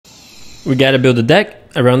We gotta build a deck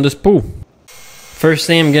around this pool. First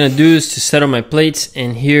thing I'm gonna do is to set up my plates,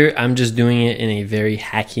 and here I'm just doing it in a very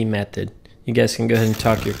hacky method. You guys can go ahead and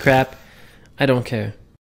talk your crap. I don't care.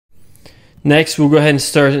 Next, we'll go ahead and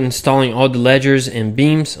start installing all the ledgers and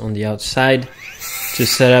beams on the outside to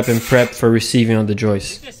set up and prep for receiving on the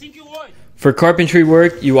joists. For carpentry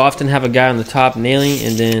work, you often have a guy on the top nailing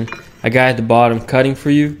and then a guy at the bottom cutting for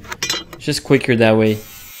you. It's just quicker that way.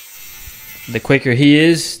 The quicker he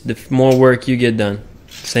is, the more work you get done.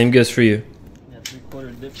 Same goes for you.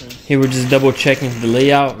 Here we're just double checking the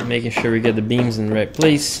layout, making sure we get the beams in the right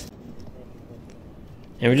place.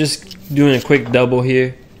 And we're just doing a quick double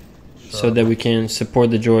here so that we can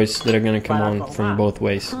support the joists that are going to come on from both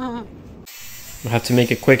ways. We'll have to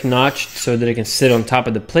make a quick notch so that it can sit on top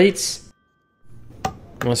of the plates.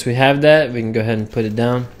 Once we have that, we can go ahead and put it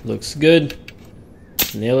down. Looks good.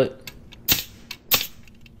 Nail it.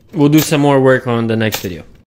 We'll do some more work on the next video.